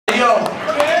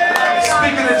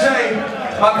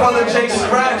My brother Jay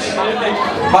Scratch.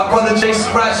 My brother Jay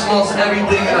Scratch lost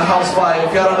everything in a house fire.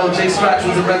 If y'all don't know, Jay Scratch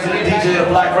was a resident DJ of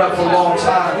Black Rep for a long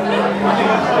time.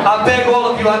 I beg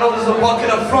all of you, I know there's a bucket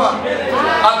up front.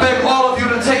 I beg all of you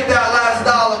to take that last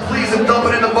dollar, please, and dump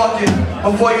it in the bucket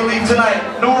before you leave tonight.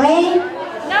 New rule?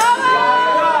 No!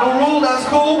 New rule, that's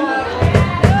cool?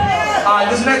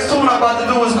 Alright, this next tune I'm about to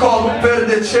do is called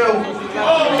Perde, Cheu.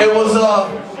 It was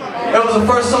the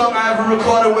first song I ever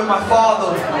recorded with my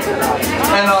father.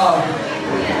 And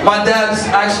my dad's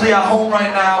actually at home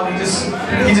right now.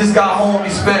 He just got home. He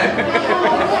spent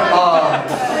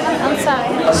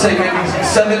I say maybe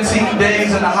 17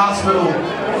 days in the hospital.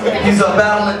 He's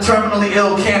battling terminally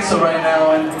ill cancer right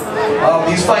now, and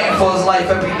he's fighting for his life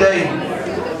every day.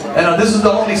 And this is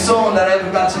the only song that I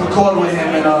ever got to record with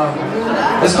him, and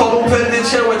it's called Perde,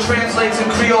 Cheu, which translates in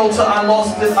Creole to I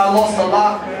lost a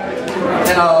lot.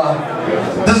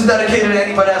 And this is dedicated to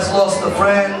anybody that's lost a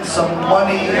friend, some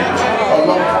money, a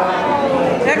loved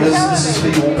one. This is for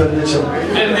you, Perde, Cheu.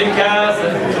 Perde casa,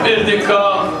 perde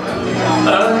carro.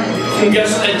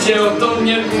 Gasta Cheu, todo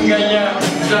dinheiro que ganhar,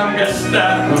 já me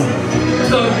gastar.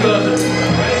 Todo.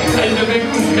 Ainda bem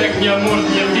que me pego minha amor,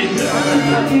 minha vida.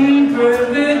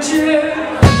 Perde Cheu.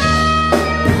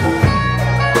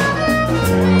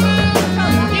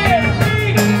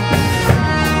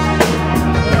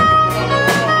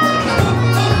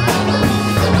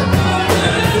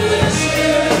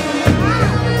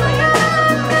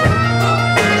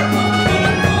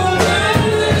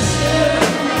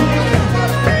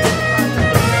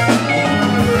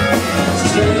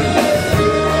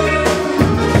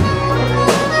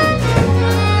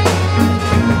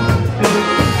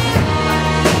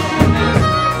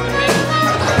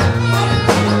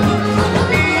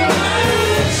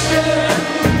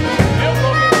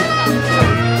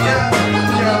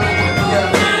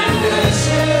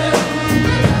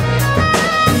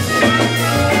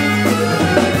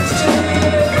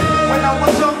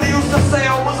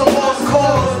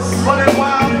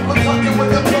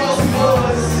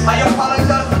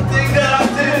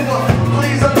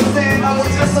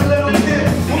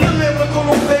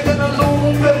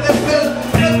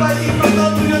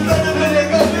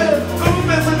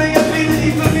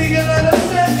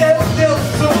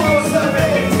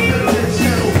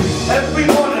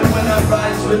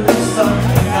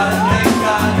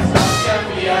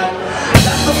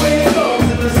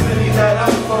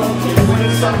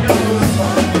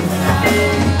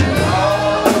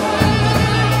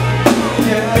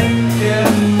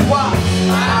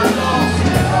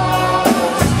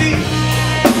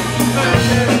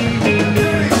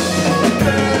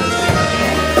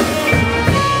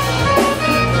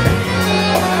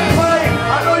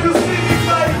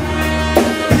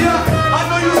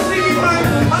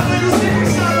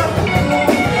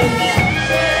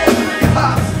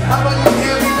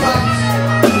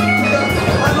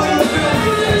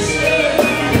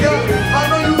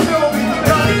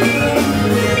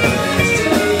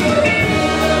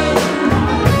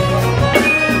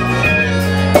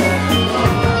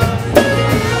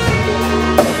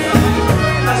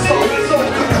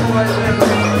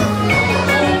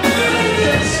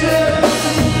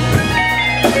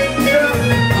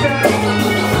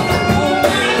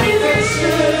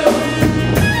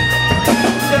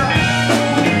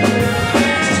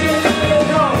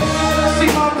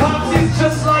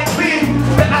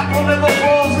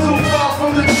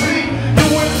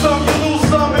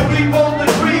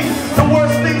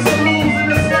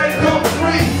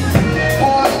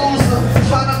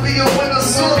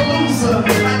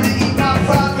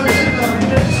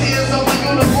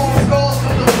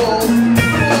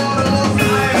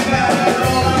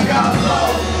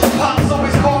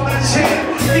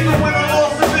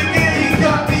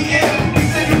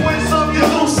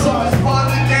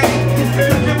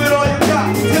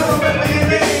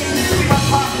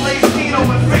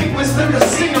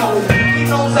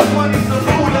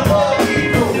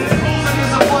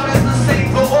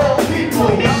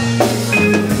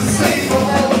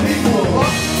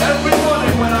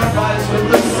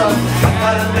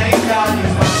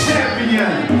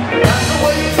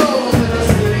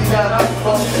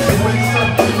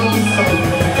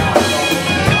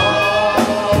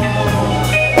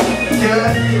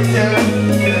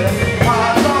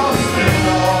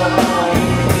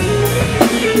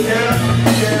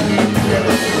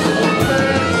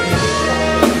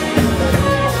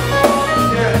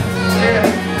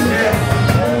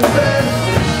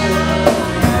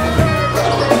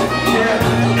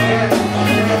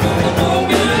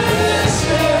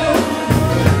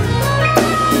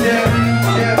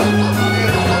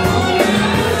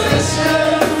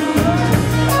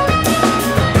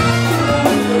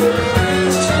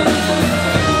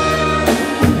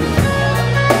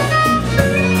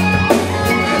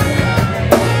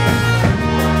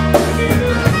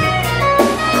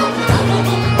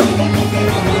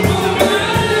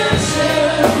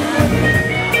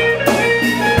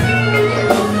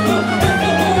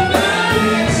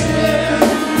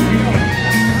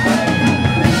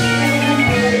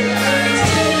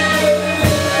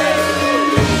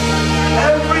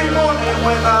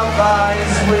 when I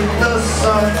rise with the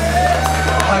sun.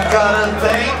 I gotta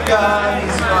thank God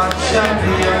he's my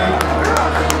champion.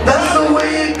 That's the way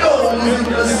it goes in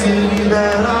the city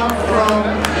that I'm from.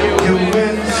 You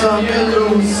win some, you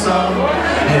lose some,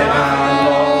 and I